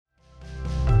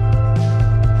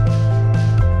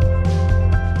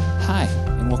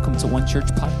to One Church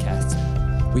Podcast.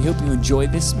 We hope you enjoy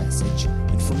this message,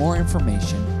 and for more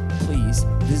information, please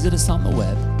visit us on the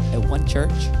web at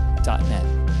onechurch.net.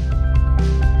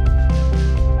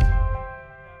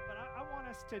 But I want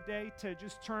us today to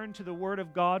just turn to the Word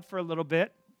of God for a little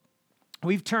bit.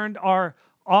 We've turned our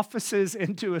offices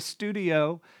into a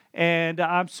studio, and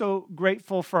I'm so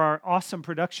grateful for our awesome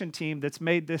production team that's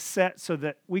made this set so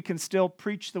that we can still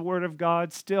preach the Word of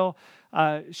God, still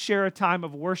share a time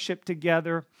of worship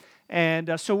together.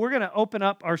 And so we're going to open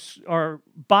up our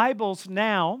Bibles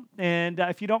now, and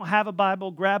if you don't have a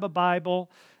Bible, grab a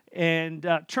Bible and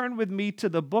turn with me to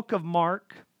the book of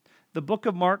Mark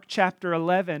chapter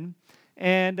 11.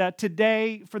 And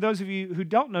today, for those of you who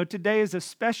don't know, today is a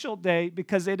special day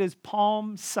because it is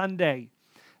Palm Sunday.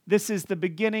 This is the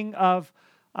beginning of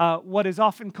what is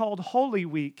often called Holy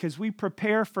Week as we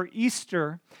prepare for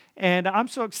Easter. And I'm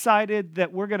so excited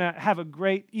that we're going to have a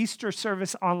great Easter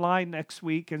service online next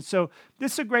week. And so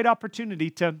this is a great opportunity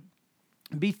to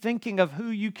be thinking of who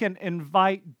you can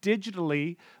invite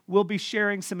digitally. We'll be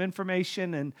sharing some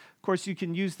information. And of course, you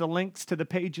can use the links to the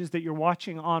pages that you're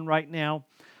watching on right now.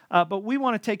 But we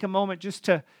want to take a moment just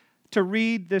to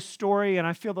read this story, and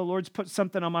I feel the Lord's put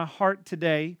something on my heart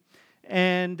today.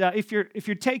 And if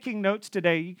you're taking notes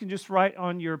today, you can just write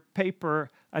on your paper,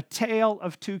 A Tale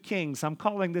of Two Kings. I'm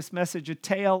calling this message A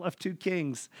Tale of Two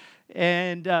Kings.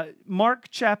 And Mark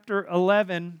chapter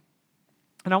 11,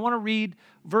 and I want to read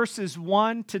verses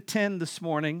 1 to 10 this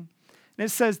morning. And it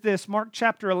says this, Mark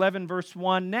chapter 11, verse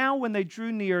 1, "Now when they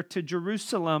drew near to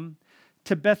Jerusalem,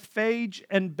 to Bethphage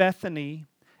and Bethany,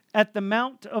 at the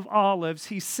Mount of Olives,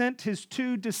 he sent his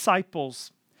 2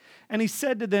 disciples. And he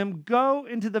said to them, 'Go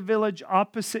into the village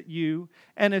opposite you,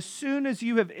 and as soon as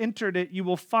you have entered it, you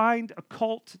will find a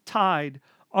colt tied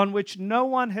on which no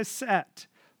one has sat.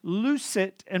 Loose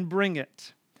it and bring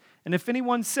it. And if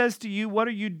anyone says to you, "What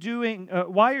are you doing?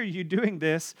 Why are you doing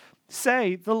this?"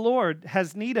 say, "The Lord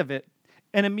has need of it,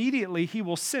 and immediately he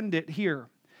will send it here."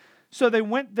 So they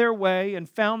went their way and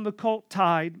found the colt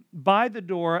tied by the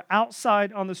door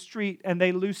outside on the street, and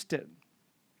they loosed it.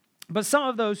 But some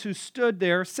of those who stood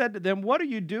there said to them, "What are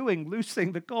you doing,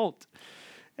 loosing the colt?"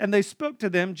 And they spoke to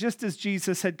them just as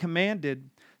Jesus had commanded.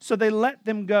 So they let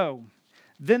them go.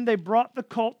 Then they brought the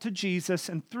colt to Jesus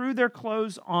and threw their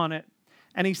clothes on it,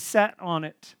 and he sat on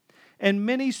it. And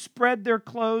many spread their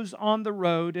clothes on the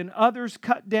road, and others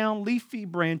cut down leafy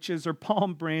branches or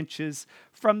palm branches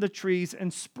from the trees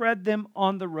and spread them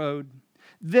on the road.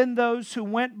 Then those who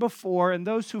went before and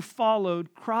those who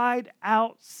followed cried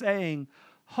out, saying,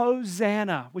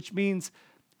 "Hosanna," which means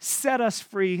set us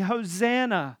free.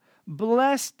 "Hosanna,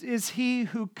 blessed is he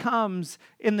who comes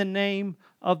in the name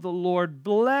of the Lord.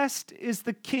 Blessed is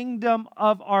the kingdom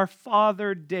of our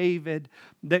father David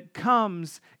that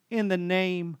comes in the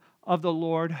name of the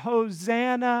Lord.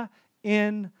 Hosanna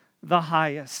in the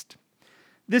highest."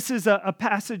 This is a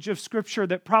passage of Scripture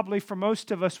that probably for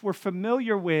most of us we're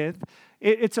familiar with.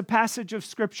 It's a passage of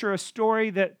Scripture, a story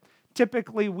that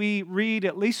typically we read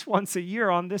at least once a year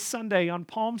on this Sunday, on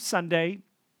Palm Sunday.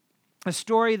 A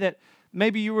story that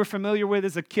maybe you were familiar with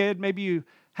as a kid. Maybe you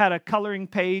had a coloring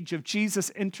page of Jesus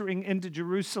entering into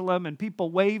Jerusalem and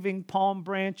people waving palm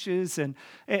branches and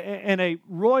a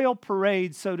royal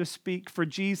parade, so to speak, for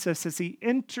Jesus as he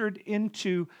entered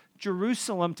into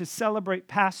Jerusalem to celebrate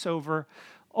Passover,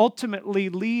 ultimately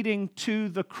leading to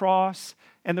the cross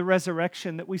and the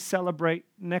resurrection that we celebrate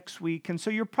next week. And so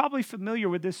you're probably familiar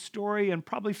with this story and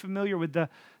probably familiar with the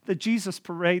Jesus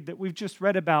parade that we've just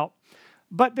read about.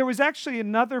 But there was actually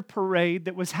another parade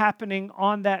that was happening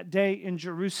on that day in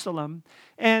Jerusalem.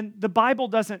 And the Bible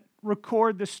doesn't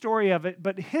record the story of it,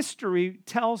 but history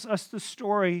tells us the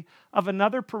story of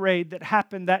another parade that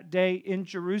happened that day in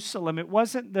Jerusalem. It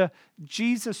wasn't the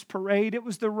Jesus parade, it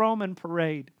was the Roman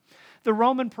parade. The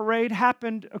Roman parade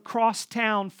happened across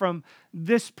town from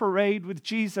this parade with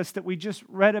Jesus that we just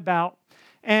read about.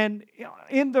 And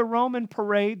in the Roman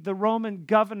parade, the Roman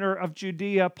governor of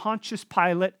Judea, Pontius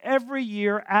Pilate, every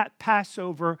year at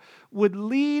Passover would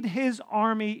lead his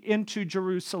army into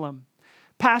Jerusalem.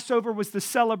 Passover was the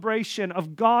celebration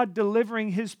of God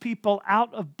delivering his people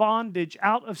out of bondage,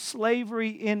 out of slavery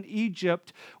in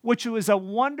Egypt, which was a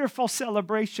wonderful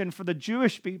celebration for the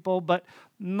Jewish people, but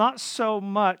not so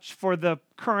much for the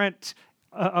current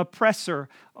oppressor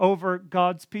over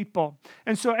God's people.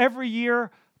 And so every year,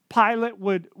 Pilate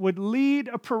would lead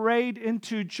a parade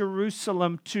into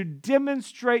Jerusalem to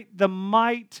demonstrate the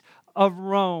might of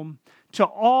Rome, to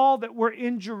all that were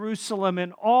in Jerusalem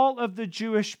and all of the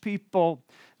Jewish people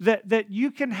that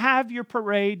you can have your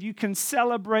parade, you can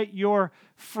celebrate your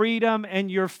freedom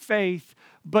and your faith,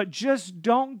 but just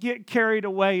don't get carried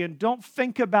away and don't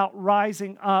think about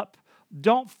rising up.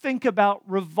 Don't think about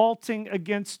revolting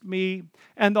against me.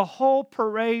 And the whole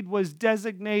parade was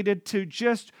designated to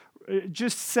just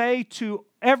say to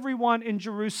everyone in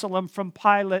Jerusalem from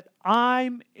Pilate,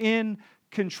 I'm in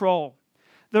control.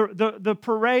 The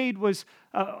parade was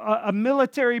a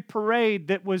military parade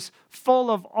that was full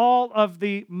of all of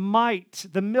the might,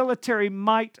 the military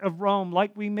might of Rome,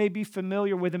 like we may be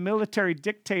familiar with a military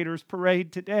dictator's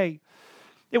parade today.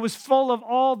 It was full of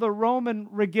all the Roman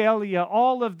regalia,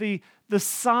 all of the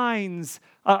signs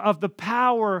of the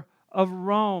power of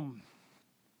Rome.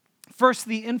 First,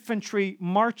 the infantry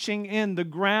marching in, the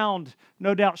ground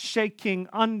no doubt shaking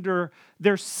under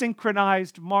their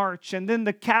synchronized march. And then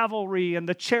the cavalry and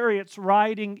the chariots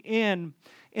riding in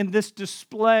this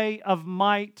display of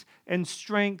might and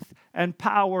strength and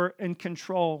power and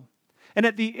control. And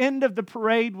at the end of the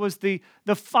parade was the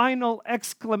final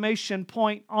exclamation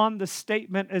point on the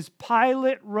statement as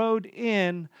Pilate rode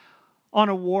in on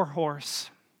a war horse,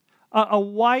 a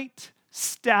white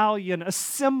stallion, a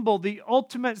symbol, the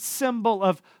ultimate symbol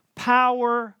of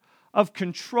power, of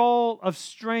control, of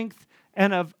strength,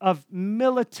 and of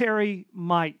military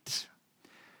might.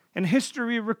 And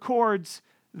history records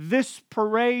this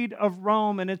parade of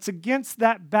Rome, and it's against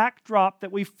that backdrop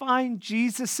that we find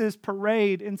Jesus'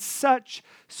 parade in such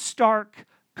stark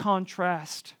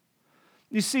contrast.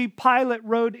 You see, Pilate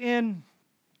rode in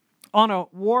on a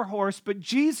war horse, but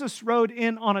Jesus rode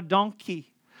in on a donkey.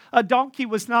 A donkey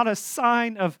was not a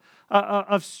sign of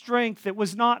strength. It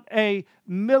was not a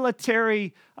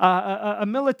military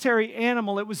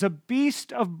animal. It was a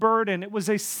beast of burden. It was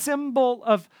a symbol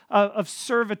of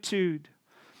servitude.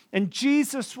 And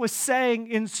Jesus was saying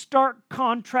in stark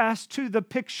contrast to the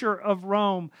picture of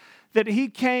Rome that he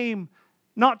came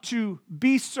not to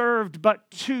be served,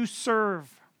 but to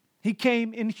serve. He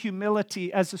came in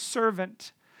humility as a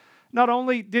servant. Not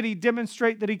only did he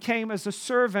demonstrate that he came as a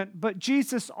servant, but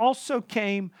Jesus also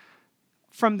came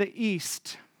from the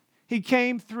east. He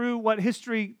came through what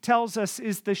history tells us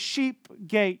is the sheep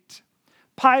gate.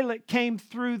 Pilate came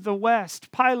through the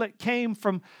west. Pilate came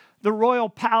from the royal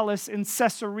palace in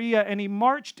Caesarea, and he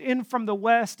marched in from the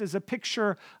west as a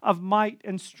picture of might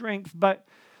and strength. But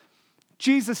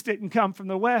Jesus didn't come from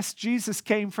the west. Jesus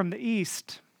came from the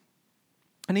east.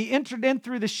 And he entered in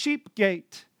through the sheep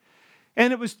gate.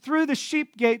 And it was through the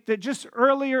sheep gate that just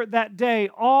earlier that day,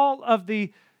 all of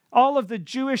the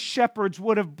Jewish shepherds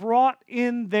would have brought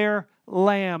in their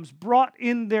lambs, brought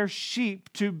in their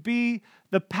sheep to be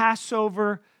the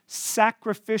Passover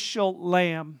sacrificial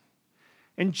lamb.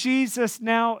 And Jesus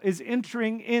now is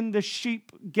entering in the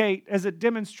sheep gate as a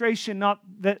demonstration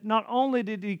that not only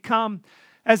did he come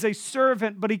as a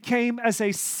servant, but he came as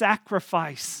a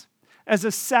sacrifice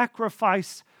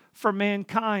for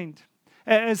mankind.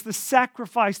 As the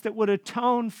sacrifice that would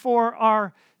atone for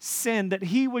our sin, that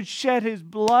he would shed his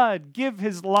blood, give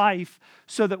his life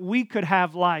so that we could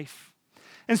have life.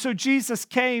 And so Jesus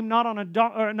came not on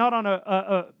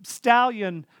a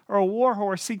stallion or a war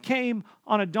horse. He came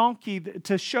on a donkey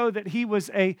to show that he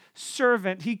was a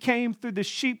servant. He came through the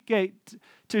sheep gate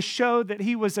to show that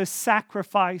he was a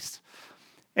sacrifice.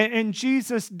 And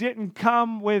Jesus didn't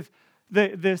come with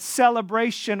the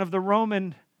celebration of the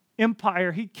Roman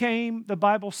Empire. He came, the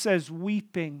Bible says,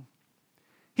 weeping.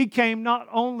 He came not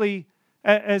only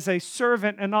as a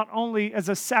servant and not only as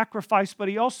a sacrifice, but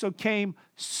he also came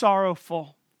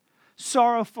sorrowful.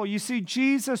 Sorrowful. You see,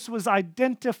 Jesus was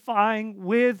identifying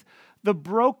with the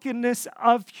brokenness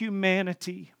of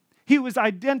humanity. He was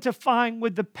identifying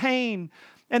with the pain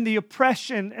and the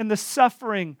oppression and the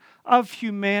suffering of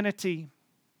humanity.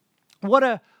 What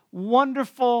a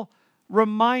wonderful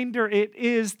reminder it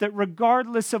is that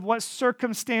regardless of what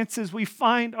circumstances we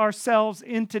find ourselves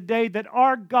in today, that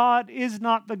our God is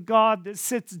not the God that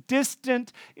sits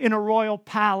distant in a royal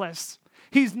palace.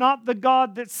 He's not the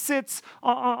God that sits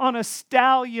on a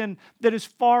stallion that is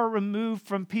far removed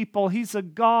from people. He's a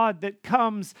God that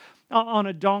comes on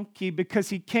a donkey because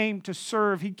he came to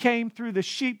serve. He came through the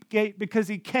sheep gate because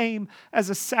he came as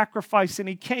a sacrifice, and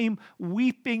he came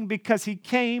weeping because he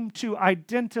came to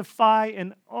identify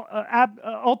and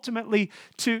ultimately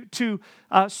to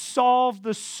solve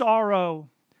the sorrow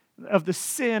of the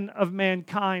sin of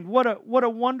mankind. What a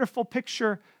wonderful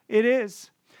picture it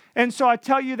is. And so I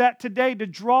tell you that today to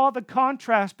draw the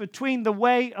contrast between the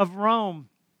way of Rome,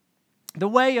 the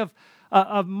way of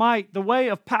might, the way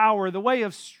of power, the way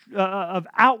of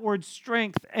outward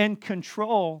strength and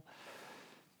control,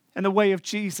 and the way of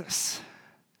Jesus,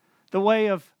 the way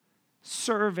of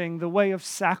serving, the way of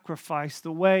sacrifice,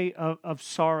 the way of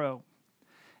sorrow.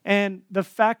 And the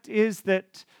fact is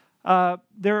that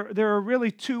there are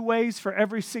really two ways for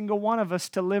every single one of us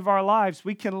to live our lives.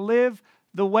 We can live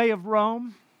the way of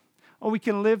Rome, or we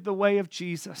can live the way of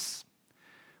Jesus.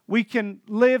 We can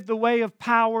live the way of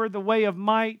power, the way of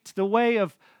might, the way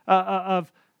of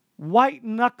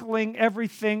white-knuckling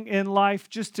everything in life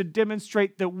just to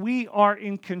demonstrate that we are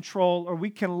in control, or we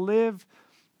can live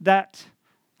that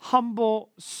humble,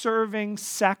 serving,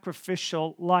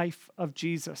 sacrificial life of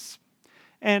Jesus.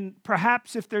 And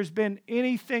perhaps if there's been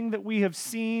anything that we have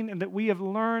seen and that we have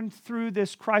learned through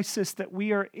this crisis that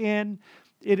we are in,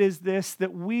 it is this,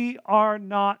 that we are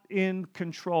not in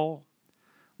control.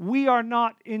 We are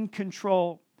not in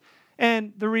control.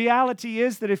 And the reality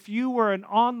is that if you were an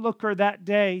onlooker that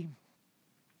day,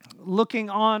 looking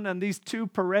on these two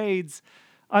parades,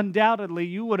 undoubtedly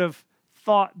you would have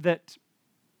thought that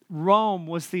Rome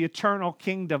was the eternal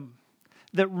kingdom,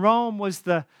 that Rome was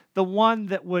the one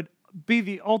that would be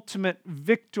the ultimate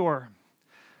victor.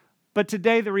 But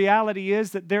today the reality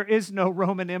is that there is no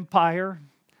Roman Empire.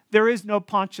 There is no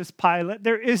Pontius Pilate.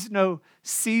 There is no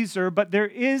Caesar. But there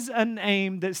is a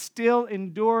name that still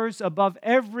endures above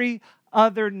every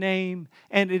other name,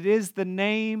 and it is the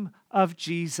name of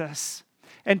Jesus.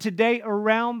 And today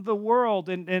around the world,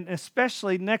 and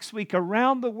especially next week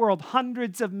around the world,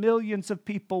 hundreds of millions of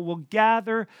people will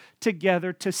gather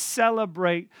together to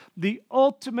celebrate the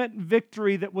ultimate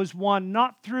victory that was won,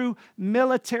 not through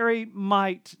military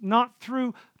might, not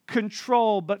through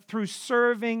control, but through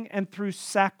serving and through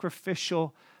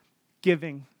sacrificial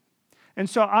giving. And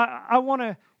so I want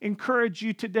to encourage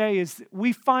you today as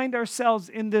we find ourselves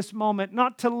in this moment,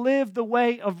 not to live the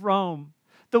way of Rome,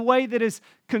 the way that is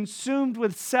consumed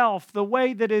with self, the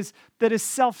way that is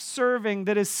self-serving,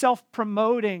 that is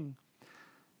self-promoting,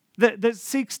 that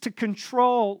seeks to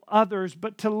control others,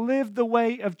 but to live the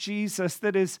way of Jesus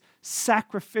that is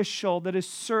sacrificial, that is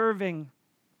serving,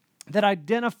 that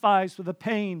identifies with the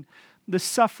pain, the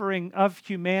suffering of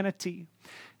humanity.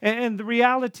 And the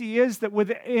reality is that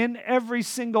within every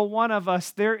single one of us,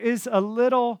 there is a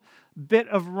little bit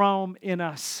of Rome in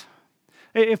us.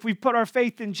 If we put our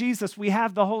faith in Jesus, we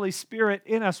have the Holy Spirit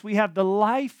in us. We have the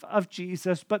life of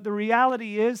Jesus. But the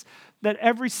reality is that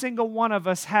every single one of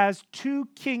us has two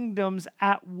kingdoms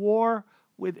at war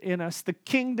within us, the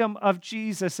kingdom of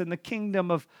Jesus and the kingdom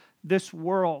of this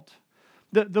world.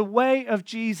 The way of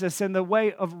Jesus and the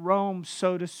way of Rome,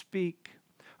 so to speak.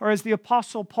 Or as the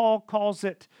Apostle Paul calls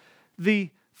it,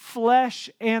 the flesh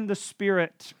and the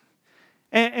spirit.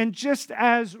 And just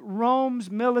as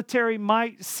Rome's military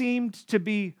might seemed to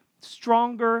be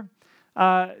stronger,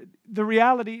 the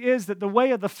reality is that the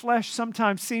way of the flesh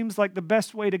sometimes seems like the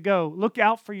best way to go. Look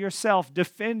out for yourself,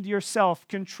 defend yourself,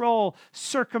 control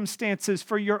circumstances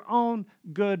for your own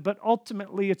good. But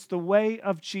ultimately, it's the way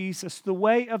of Jesus, the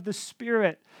way of the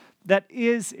Spirit that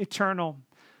is eternal.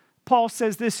 Paul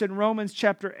says this in Romans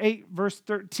chapter 8, verse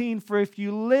 13, "For if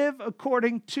you live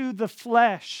according to the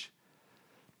flesh,"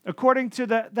 according to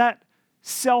that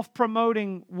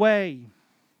self-promoting way,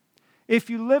 "if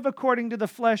you live according to the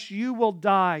flesh, you will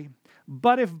die.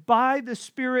 But if by the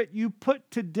Spirit you put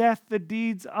to death the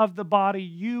deeds of the body,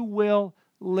 you will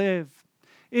live.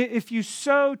 If you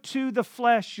sow to the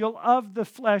flesh, you'll of the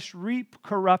flesh reap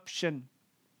corruption.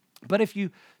 But if you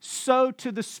sow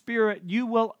to the Spirit, you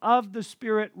will of the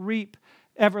Spirit reap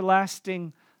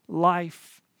everlasting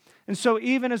life." And so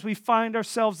even as we find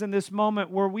ourselves in this moment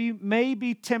where we may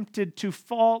be tempted to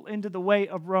fall into the way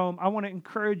of Rome, I want to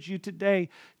encourage you today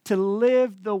to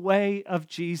live the way of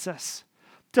Jesus.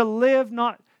 To live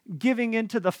not giving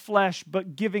into the flesh,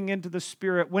 but giving into the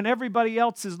Spirit. When everybody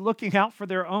else is looking out for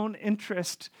their own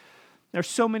interest, there's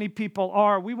so many people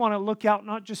are. We want to look out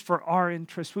not just for our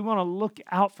interests. We want to look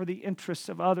out for the interests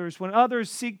of others. When others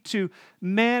seek to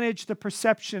manage the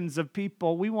perceptions of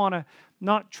people, we want to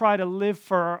not try to live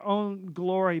for our own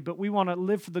glory, but we want to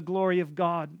live for the glory of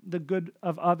God, the good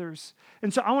of others.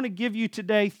 And so I want to give you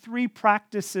today 3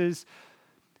 practices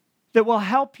that will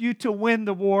help you to win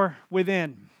the war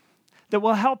within, that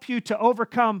will help you to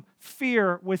overcome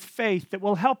fear with faith, that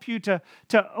will help you to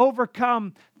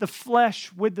overcome the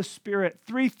flesh with the Spirit.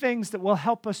 3 things that will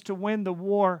help us to win the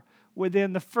war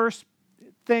within. The first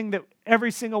thing that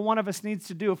every single one of us needs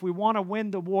to do if we want to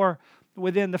win the war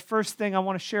within, the first thing I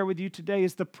want to share with you today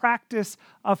is the practice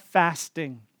of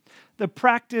fasting. The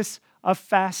practice of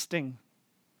fasting.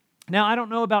 Now, I don't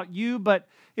know about you, but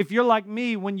if you're like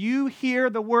me, when you hear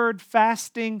the word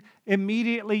fasting,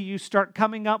 immediately you start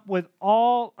coming up with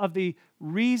all of the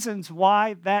reasons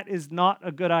why that is not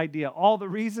a good idea. All the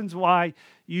reasons why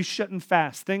you shouldn't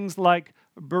fast. Things like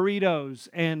burritos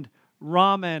and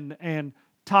ramen and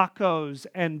tacos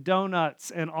and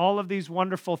donuts and all of these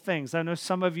wonderful things. I know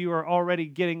some of you are already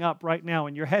getting up right now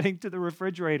and you're heading to the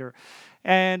refrigerator.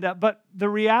 But the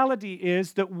reality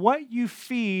is that what you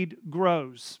feed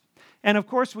grows. And of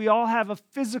course, we all have a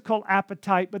physical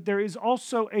appetite, but there is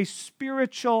also a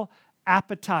spiritual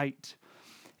appetite.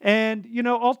 And,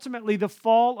 ultimately, the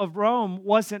fall of Rome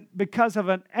wasn't because of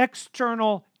an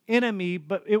external enemy,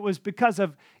 but it was because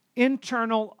of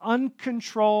internal,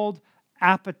 uncontrolled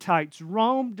appetites.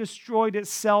 Rome destroyed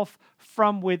itself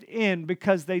from within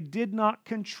because they did not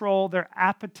control their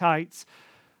appetites,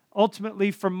 ultimately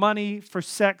for money, for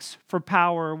sex, for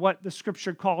power, what the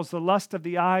Scripture calls the lust of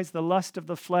the eyes, the lust of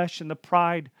the flesh, and the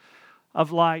pride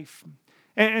of life.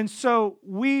 And so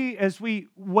we, as we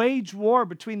wage war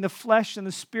between the flesh and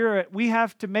the spirit, we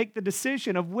have to make the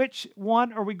decision of which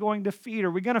one are we going to feed.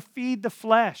 Are we going to feed the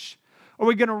flesh? Are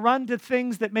we going to run to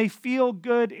things that may feel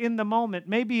good in the moment?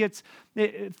 Maybe it's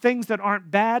things that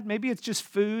aren't bad. Maybe it's just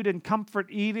food and comfort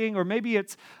eating. Or maybe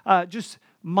it's just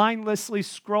mindlessly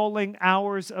scrolling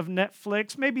hours of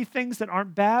Netflix. Maybe things that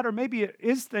aren't bad. Or maybe it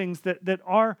is things that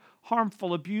are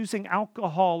harmful, abusing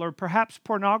alcohol or perhaps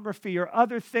pornography or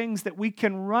other things that we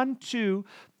can run to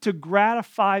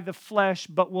gratify the flesh,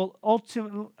 but will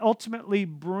ultimately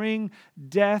bring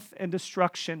death and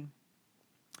destruction.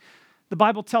 The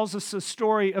Bible tells us a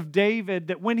story of David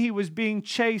that when he was being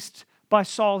chased by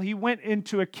Saul, he went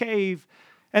into a cave,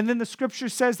 and then the Scripture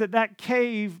says that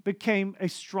cave became a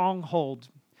stronghold.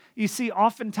 You see,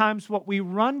 oftentimes what we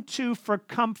run to for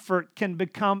comfort can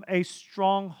become a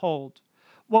stronghold.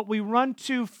 What we run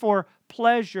to for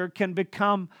pleasure can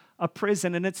become a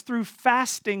prison, and it's through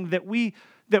fasting that we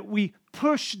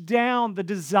push down the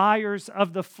desires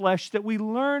of the flesh, that we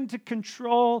learn to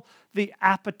control the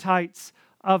appetites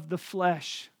of the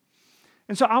flesh.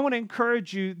 And so I want to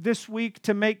encourage you this week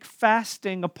to make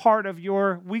fasting a part of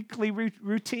your weekly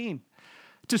routine,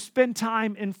 to spend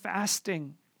time in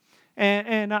fasting.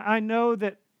 And I know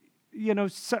that,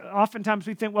 oftentimes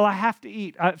we think, well, I have to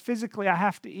eat. Physically, I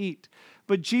have to eat.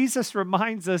 But Jesus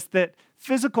reminds us that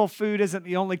physical food isn't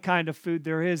the only kind of food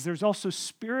there is. There's also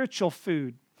spiritual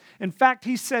food. In fact,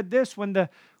 he said this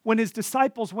when his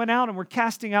disciples went out and were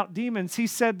casting out demons, he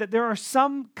said that there are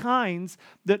some kinds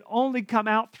that only come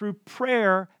out through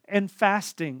prayer and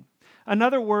fasting. In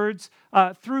other words,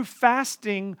 through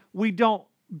fasting, we don't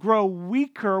grow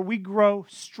weaker, we grow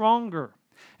stronger.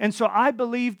 And so I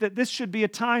believe that this should be a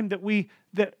time that we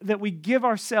give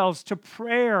ourselves to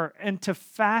prayer and to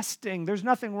fasting. There's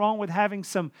nothing wrong with having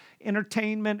some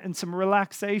entertainment and some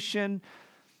relaxation,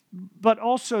 but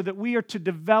also that we are to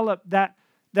develop that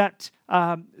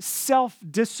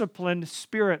self-disciplined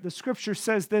spirit. The Scripture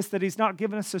says this, that He's not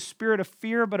given us a spirit of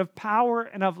fear, but of power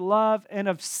and of love and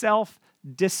of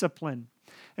self-discipline.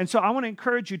 And so I want to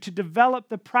encourage you to develop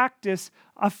the practice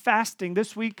of fasting.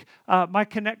 This week, my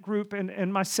Connect group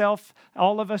and myself,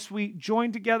 all of us, we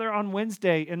joined together on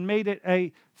Wednesday and made it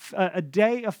a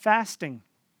day of fasting.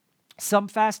 Some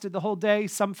fasted the whole day,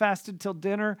 some fasted till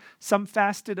dinner, some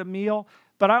fasted a meal.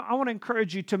 But I want to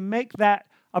encourage you to make that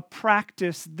a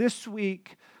practice this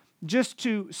week, just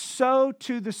to sow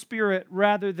to the Spirit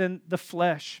rather than the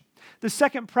flesh. The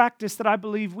second practice that I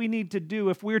believe we need to do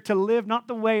if we're to live not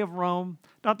the way of Rome,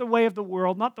 not the way of the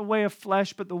world, not the way of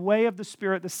flesh, but the way of the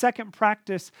Spirit, the second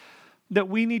practice that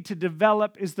we need to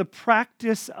develop is the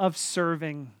practice of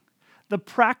serving. The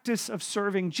practice of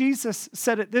serving. Jesus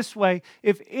said it this way,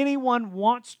 if anyone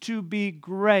wants to be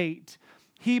great,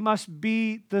 he must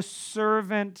be the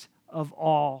servant of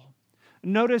all.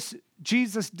 Notice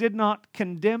Jesus did not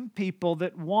condemn people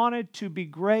that wanted to be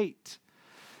great.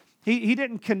 He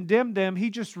didn't condemn them.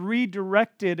 He just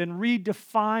redirected and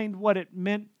redefined what it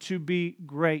meant to be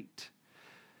great.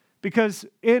 Because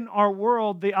in our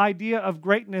world, the idea of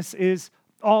greatness is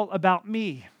all about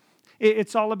me.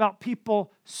 It's all about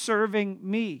people serving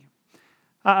me.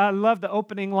 I love the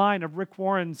opening line of Rick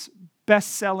Warren's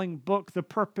best-selling book, The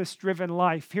Purpose-Driven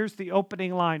Life. Here's the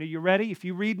opening line. Are you ready? If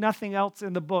you read nothing else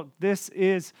in the book, this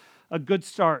is a good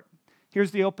start. Here's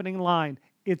the opening line.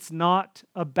 It's not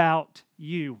about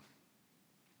you.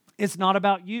 It's not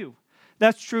about you.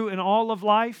 That's true in all of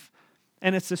life,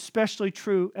 and it's especially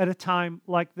true at a time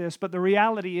like this. But the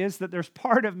reality is that there's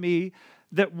part of me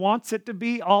that wants it to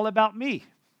be all about me.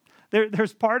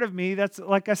 There's part of me that's,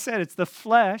 like I said, it's the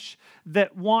flesh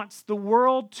that wants the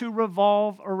world to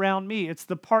revolve around me. It's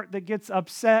the part that gets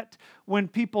upset when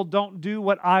people don't do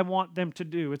what I want them to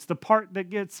do. It's the part that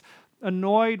gets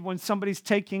annoyed when somebody's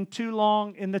taking too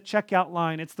long in the checkout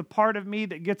line. It's the part of me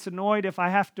that gets annoyed if I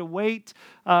have to wait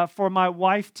for my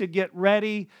wife to get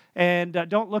ready. And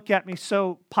don't look at me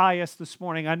so pious this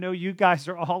morning. I know you guys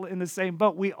are all in the same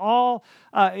boat. We all,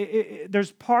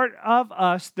 there's part of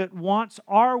us that wants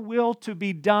our will to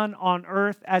be done on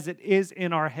earth as it is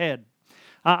in our head.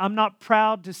 I'm not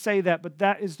proud to say that, but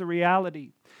that is the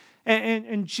reality.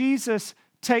 And Jesus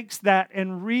takes that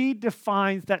and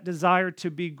redefines that desire to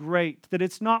be great. That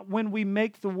it's not when we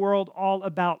make the world all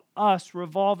about us,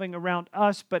 revolving around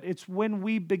us, but it's when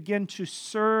we begin to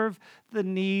serve the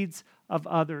needs of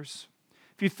others.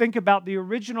 If you think about the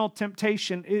original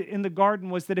temptation in the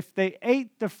garden was that if they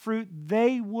ate the fruit,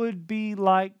 they would be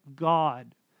like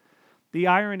God. The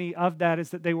irony of that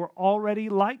is that they were already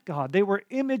like God. They were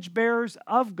image bearers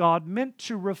of God, meant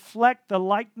to reflect the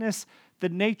likeness, the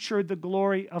nature, the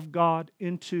glory of God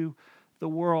into the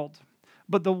world.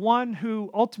 But the one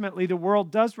who ultimately the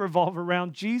world does revolve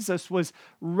around, Jesus, was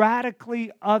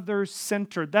radically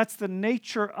others-centered. That's the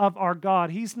nature of our God.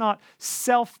 He's not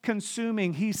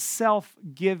self-consuming. He's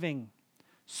self-giving,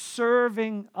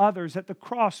 serving others. At the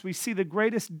cross, we see the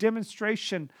greatest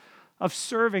demonstration of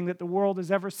serving that the world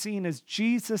has ever seen as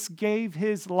Jesus gave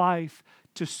his life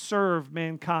to serve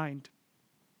mankind.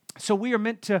 So we are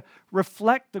meant to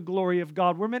reflect the glory of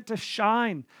God. We're meant to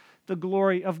shine the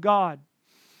glory of God.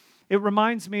 It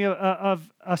reminds me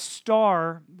of a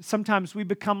star. Sometimes we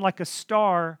become like a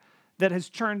star that has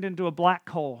turned into a black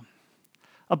hole.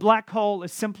 A black hole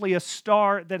is simply a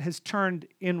star that has turned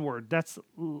inward. That's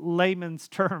layman's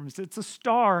terms. It's a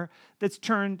star that's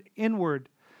turned inward.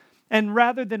 And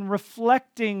rather than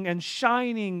reflecting and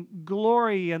shining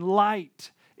glory and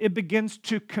light, it begins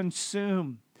to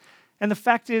consume. And the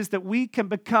fact is that we can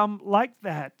become like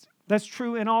that. That's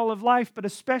true in all of life, but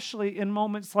especially in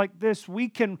moments like this. We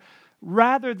can,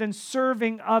 rather than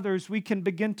serving others, we can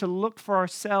begin to look for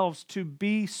ourselves to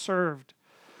be served.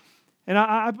 And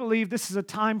I believe this is a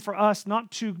time for us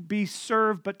not to be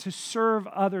served, but to serve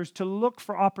others, to look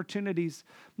for opportunities.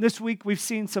 This week we've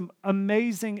seen some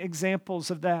amazing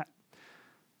examples of that.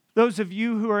 Those of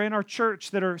you who are in our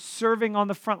church that are serving on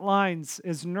the front lines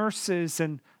as nurses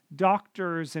and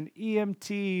doctors and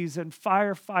EMTs and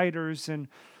firefighters, and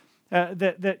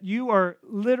that you are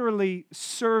literally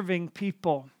serving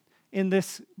people in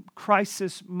this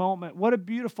crisis moment. What a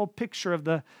beautiful picture of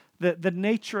the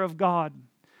nature of God.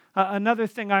 Another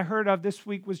thing I heard of this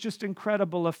week was just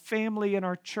incredible. A family in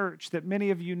our church that many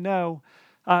of you know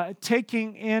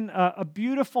taking in a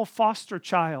beautiful foster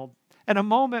child. And a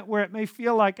moment where it may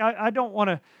feel like I don't want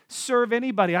to serve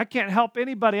anybody. I can't help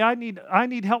anybody. I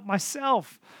need help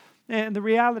myself. And the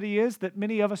reality is that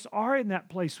many of us are in that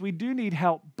place. We do need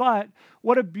help. But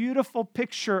what a beautiful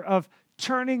picture of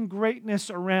turning greatness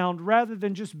around rather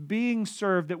than just being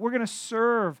served, that we're going to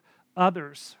serve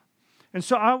others. And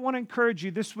so I want to encourage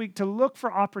you this week to look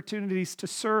for opportunities to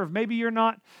serve. Maybe you're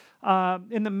not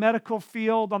in the medical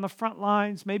field on the front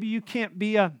lines. Maybe you can't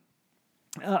be a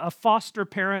foster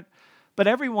parent. But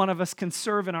every one of us can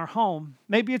serve in our home.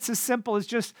 Maybe it's as simple as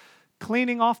just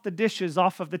cleaning off the dishes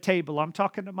off of the table. I'm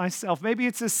talking to myself. Maybe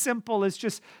it's as simple as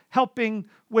just helping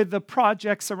with the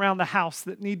projects around the house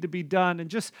that need to be done. And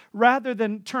just rather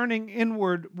than turning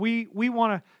inward, we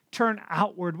want to turn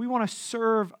outward. We want to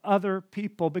serve other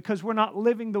people because we're not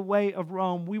living the way of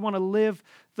Rome. We want to live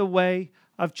the way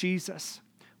of Jesus.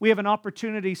 We have an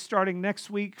opportunity starting next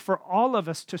week for all of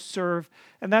us to serve,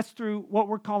 and that's through what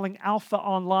we're calling Alpha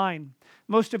Online.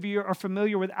 Most of you are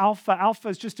familiar with Alpha. Alpha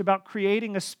is just about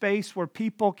creating a space where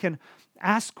people can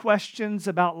ask questions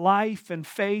about life and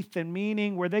faith and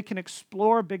meaning, where they can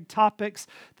explore big topics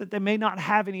that they may not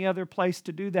have any other place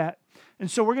to do that. And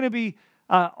so we're going to be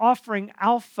offering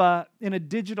Alpha in a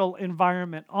digital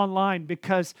environment online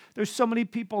because there's so many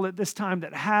people at this time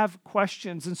that have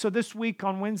questions. And so this week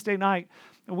on Wednesday night,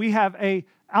 we have a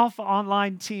Alpha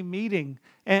Online team meeting.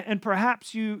 And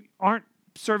perhaps you aren't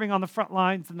serving on the front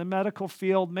lines in the medical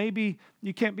field. Maybe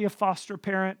you can't be a foster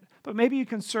parent, but maybe you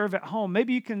can serve at home.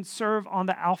 Maybe you can serve on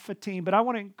the Alpha team. But I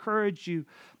want to encourage you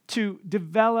to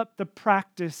develop the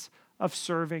practice of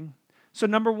serving. So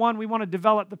number one, we want to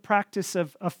develop the practice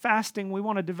of fasting. We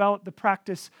want to develop the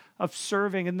practice of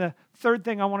serving. And the third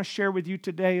thing I want to share with you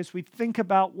today as we think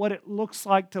about what it looks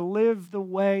like to live the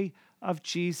way of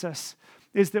Jesus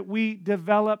is that we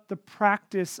develop the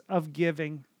practice of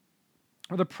giving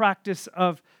or the practice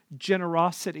of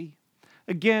generosity.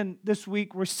 Again, this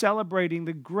week we're celebrating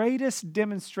the greatest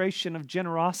demonstration of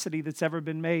generosity that's ever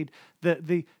been made,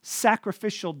 the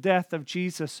sacrificial death of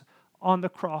Jesus on the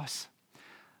cross.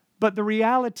 But the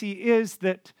reality is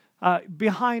that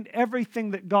behind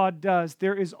everything that God does,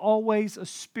 there is always a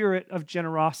spirit of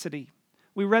generosity.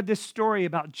 We read this story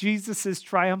about Jesus'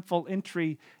 triumphal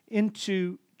entry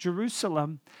into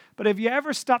Jerusalem. But have you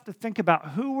ever stopped to think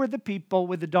about who were the people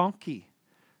with the donkey?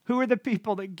 Who are the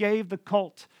people that gave the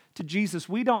colt to Jesus?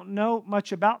 We don't know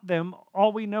much about them.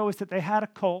 All we know is that they had a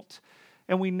colt,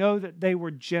 and we know that they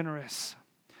were generous.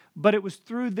 But it was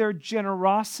through their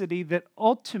generosity that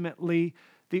ultimately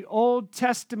the Old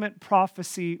Testament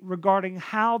prophecy regarding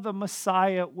how the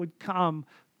Messiah would come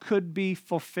could be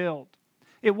fulfilled.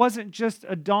 It wasn't just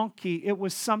a donkey, it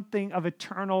was something of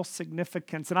eternal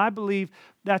significance. And I believe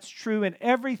that's true in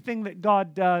everything that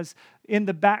God does. In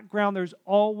the background, there's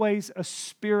always a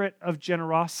spirit of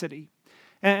generosity.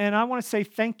 And I want to say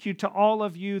thank you to all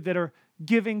of you that are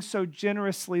giving so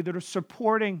generously, that are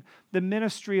supporting the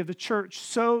ministry of the church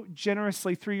so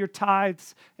generously through your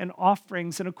tithes and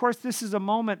offerings. And of course, this is a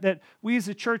moment that we as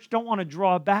a church don't want to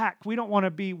draw back. We don't want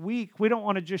to be weak. We don't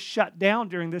want to just shut down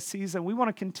during this season. We want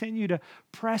to continue to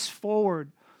press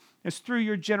forward. It's through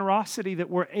your generosity that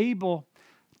we're able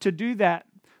to do that.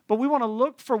 But we want to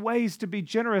look for ways to be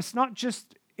generous, not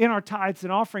just in our tithes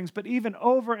and offerings, but even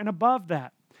over and above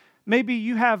that. Maybe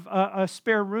you have a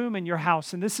spare room in your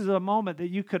house, and this is a moment that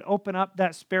you could open up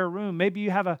that spare room. Maybe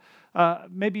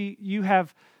you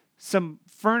have some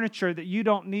furniture that you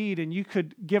don't need, and you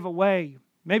could give away.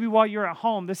 Maybe while you're at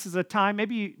home, this is a time.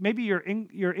 Maybe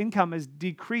your income is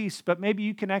decreased, but maybe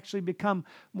you can actually become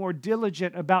more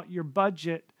diligent about your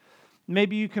budget.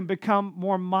 Maybe you can become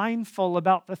more mindful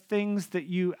about the things that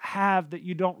you have that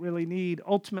you don't really need,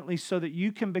 ultimately, so that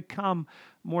you can become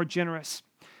more generous.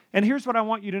 And here's what I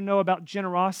want you to know about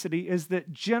generosity is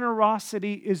that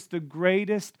generosity is the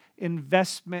greatest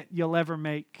investment you'll ever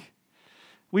make.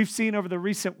 We've seen over the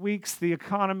recent weeks the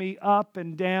economy up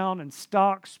and down and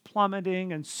stocks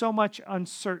plummeting and so much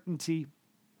uncertainty.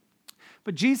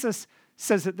 But Jesus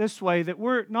says it this way, that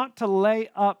we're not to lay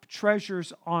up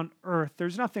treasures on earth.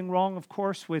 There's nothing wrong, of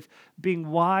course, with being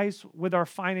wise with our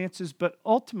finances, but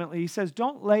ultimately, he says,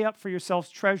 don't lay up for yourselves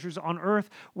treasures on earth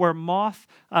where moth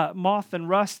and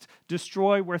rust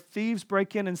destroy, where thieves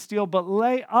break in and steal, but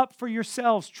lay up for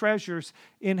yourselves treasures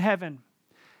in heaven.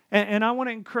 And I want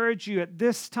to encourage you at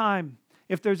this time,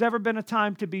 if there's ever been a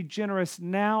time to be generous,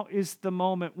 now is the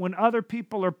moment. When other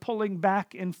people are pulling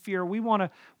back in fear, we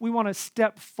want to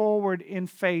step forward in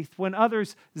faith. When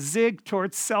others zig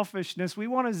towards selfishness, we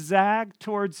want to zag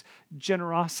towards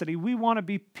generosity. We want to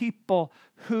be people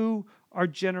who are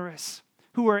generous,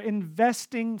 who are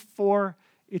investing for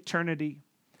eternity.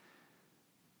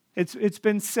 It's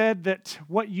been said that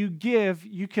what you give,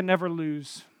 you can never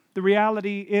lose. The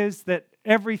reality is that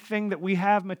everything that we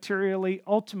have materially,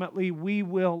 ultimately, we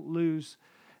will lose.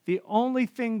 The only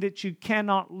thing that you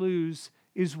cannot lose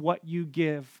is what you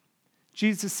give.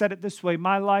 Jesus said it this way,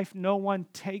 my life no one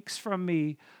takes from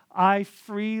me. I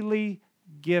freely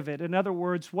give it. In other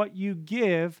words, what you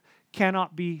give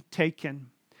cannot be taken.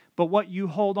 But what you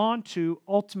hold on to,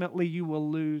 ultimately, you will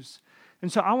lose.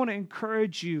 And so I want to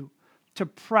encourage you to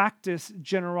practice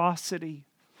generosity.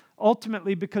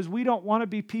 Ultimately, because we don't want to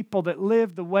be people that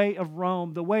live the way of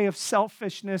Rome, the way of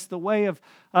selfishness, the way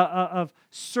of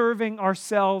serving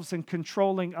ourselves and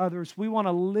controlling others. We want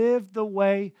to live the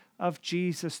way of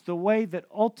Jesus, the way that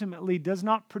ultimately does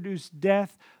not produce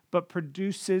death, but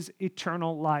produces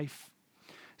eternal life.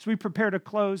 As we prepare to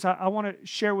close, I want to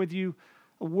share with you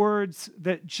words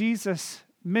that Jesus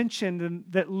mentioned and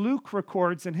that Luke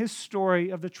records in his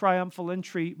story of the triumphal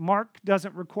entry. Mark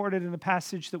doesn't record it in the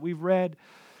passage that we've read.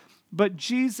 But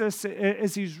Jesus,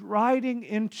 as he's riding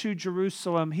into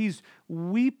Jerusalem, he's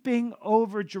weeping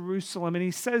over Jerusalem. And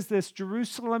he says this,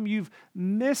 Jerusalem, you've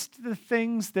missed the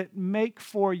things that make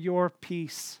for your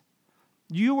peace.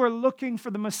 You were looking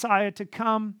for the Messiah to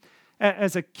come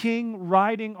as a king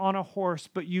riding on a horse,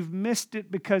 but you've missed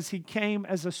it because he came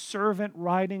as a servant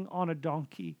riding on a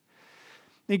donkey.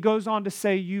 He goes on to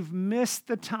say, you've missed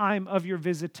the time of your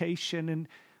visitation. And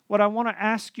what I want to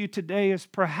ask you today is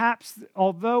perhaps,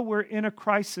 although we're in a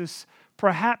crisis,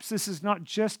 perhaps this is not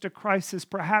just a crisis.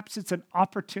 Perhaps it's an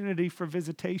opportunity for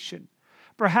visitation.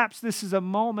 Perhaps this is a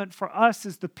moment for us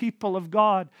as the people of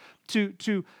God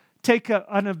to take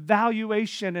an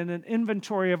evaluation and an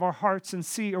inventory of our hearts and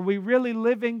see, are we really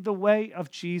living the way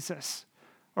of Jesus?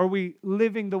 Are we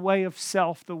living the way of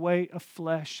self, the way of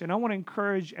flesh? And I want to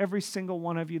encourage every single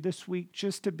one of you this week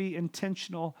just to be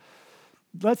intentional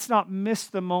let's not miss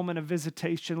the moment of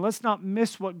visitation. Let's not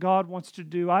miss what God wants to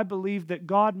do. I believe that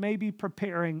God may be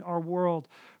preparing our world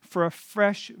for a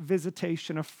fresh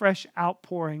visitation, a fresh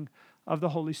outpouring of the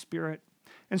Holy Spirit.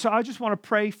 And so I just want to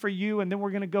pray for you, and then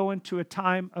we're going to go into a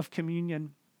time of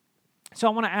communion. So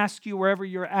I want to ask you, wherever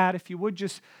you're at, if you would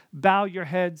just bow your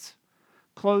heads,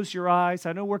 close your eyes.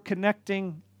 I know we're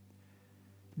connecting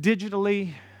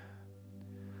digitally,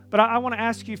 but I want to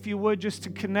ask you, if you would, just to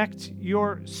connect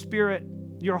your spirit,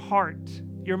 your heart,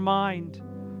 your mind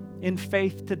in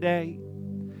faith today.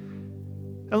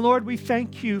 And Lord, we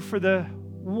thank you for the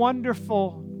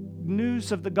wonderful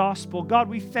news of the gospel. God,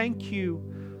 we thank you,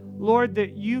 Lord,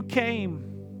 that you came,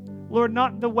 Lord,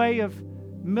 not in the way of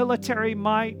military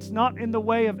might, not in the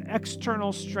way of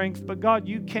external strength, but God,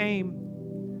 you came,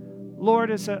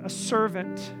 Lord, as a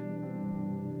servant.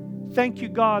 Thank you,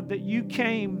 God, that you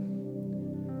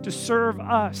came to serve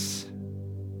us.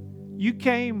 You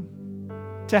came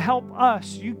to help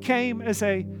us. You came as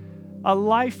a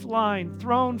lifeline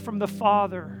thrown from the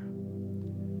Father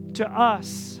to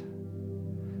us.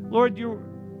 Lord,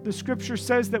 the scripture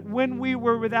says that when we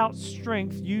were without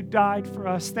strength, you died for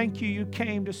us. Thank you, you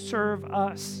came to serve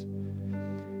us.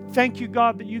 Thank you,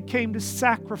 God, that you came to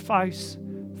sacrifice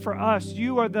for us.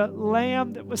 You are the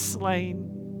Lamb that was slain.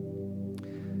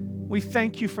 We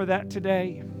thank you for that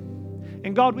today.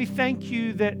 And God, we thank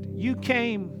you that you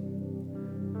came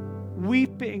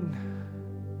weeping,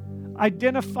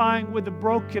 identifying with the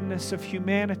brokenness of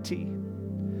humanity.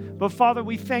 But Father,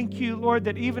 we thank you, Lord,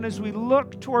 that even as we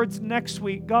look towards next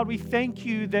week, God, we thank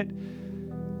you that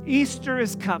Easter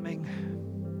is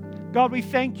coming. God, we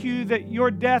thank you that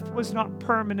your death was not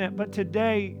permanent, but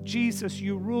today, Jesus,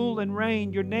 you rule and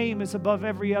reign. Your name is above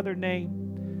every other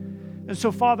name. And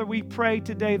so, Father, we pray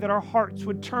today that our hearts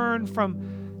would turn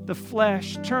from the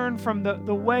flesh, turn from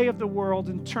the way of the world,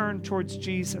 and turn towards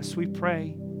Jesus, we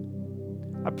pray.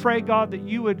 I pray, God, that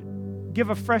you would give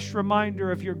a fresh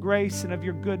reminder of your grace and of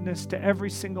your goodness to every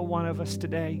single one of us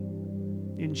today.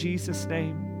 In Jesus'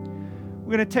 name.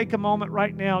 We're going to take a moment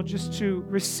right now just to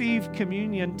receive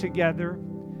communion together.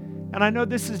 And I know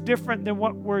this is different than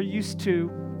what we're used to,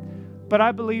 but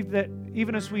I believe that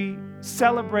even as we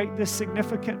celebrate this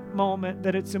significant moment,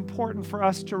 that it's important for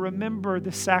us to remember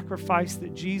the sacrifice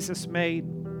that Jesus made.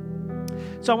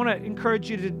 So I want to encourage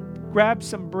you to grab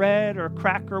some bread or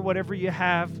cracker, whatever you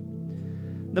have.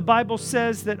 The Bible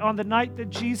says that on the night that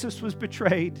Jesus was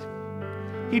betrayed,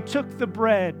 he took the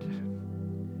bread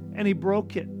and he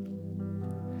broke it.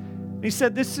 He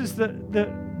said, this is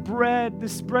the bread.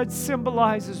 This bread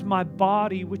symbolizes my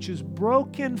body, which is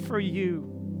broken for you.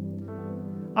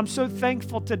 I'm so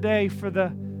thankful today for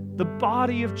the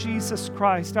body of Jesus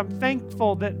Christ. I'm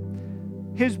thankful that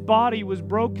his body was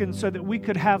broken so that we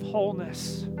could have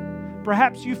wholeness.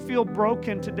 Perhaps you feel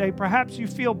broken today. Perhaps you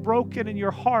feel broken in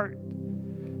your heart.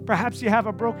 Perhaps you have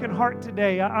a broken heart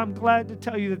today. I'm glad to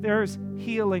tell you that there's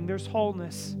healing, there's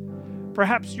wholeness.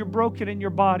 Perhaps you're broken in your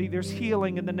body. There's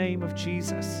healing in the name of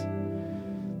Jesus.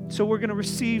 So we're going to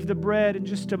receive the bread in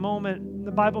just a moment.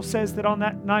 The Bible says that on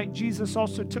that night, Jesus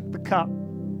also took the cup.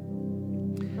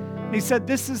 He said,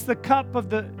 this is the cup of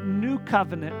the new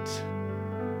covenant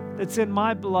that's in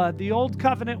my blood. The old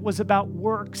covenant was about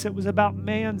works. It was about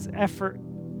man's effort.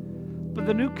 But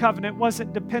the new covenant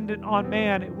wasn't dependent on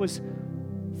man. It was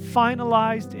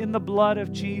finalized in the blood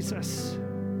of Jesus.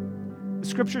 The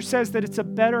scripture says that it's a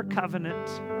better covenant.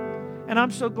 And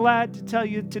I'm so glad to tell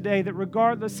you today that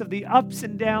regardless of the ups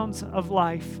and downs of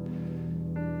life,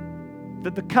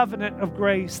 that the covenant of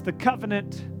grace, the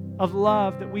covenant of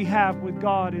love that we have with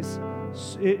God is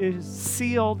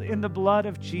sealed in the blood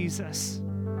of Jesus.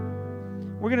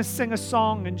 We're going to sing a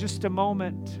song in just a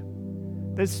moment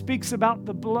that speaks about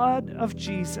the blood of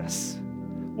Jesus.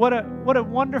 What a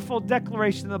wonderful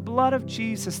declaration, the blood of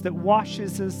Jesus that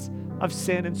washes us of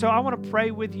sin. And so I want to pray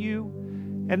with you,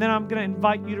 and then I'm going to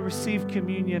invite you to receive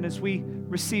communion as we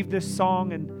receive this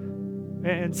song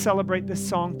and celebrate this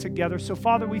song together. So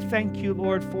Father, we thank you,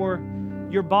 Lord, for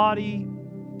your body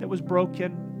that was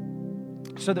broken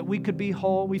so that we could be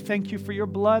whole. We thank you for your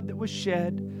blood that was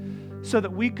shed so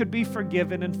that we could be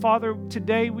forgiven. And Father,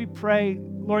 today we pray,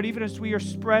 Lord, even as we are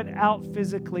spread out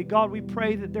physically, God, we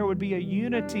pray that there would be a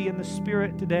unity in the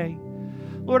Spirit today.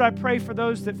 Lord, I pray for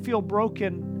those that feel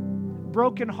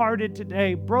brokenhearted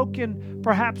today, broken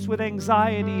perhaps with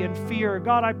anxiety and fear.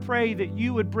 God, I pray that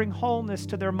you would bring wholeness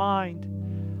to their mind,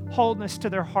 wholeness to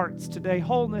their hearts today,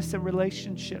 wholeness in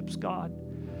relationships, God.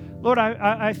 Lord,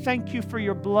 I thank you for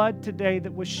your blood today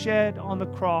that was shed on the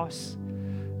cross.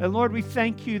 And Lord, we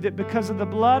thank you that because of the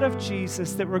blood of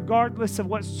Jesus, that regardless of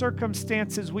what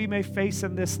circumstances we may face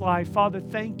in this life, Father,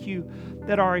 thank you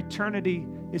that our eternity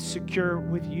is secure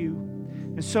with you.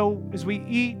 And so as we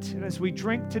eat and as we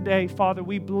drink today, Father,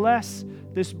 we bless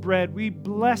this bread, we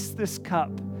bless this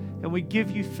cup, and we give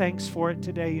you thanks for it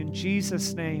today. In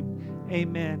Jesus' name,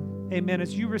 amen. Amen.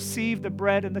 As you receive the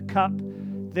bread and the cup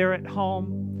there at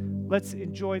home, let's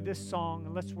enjoy this song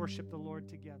and let's worship the Lord.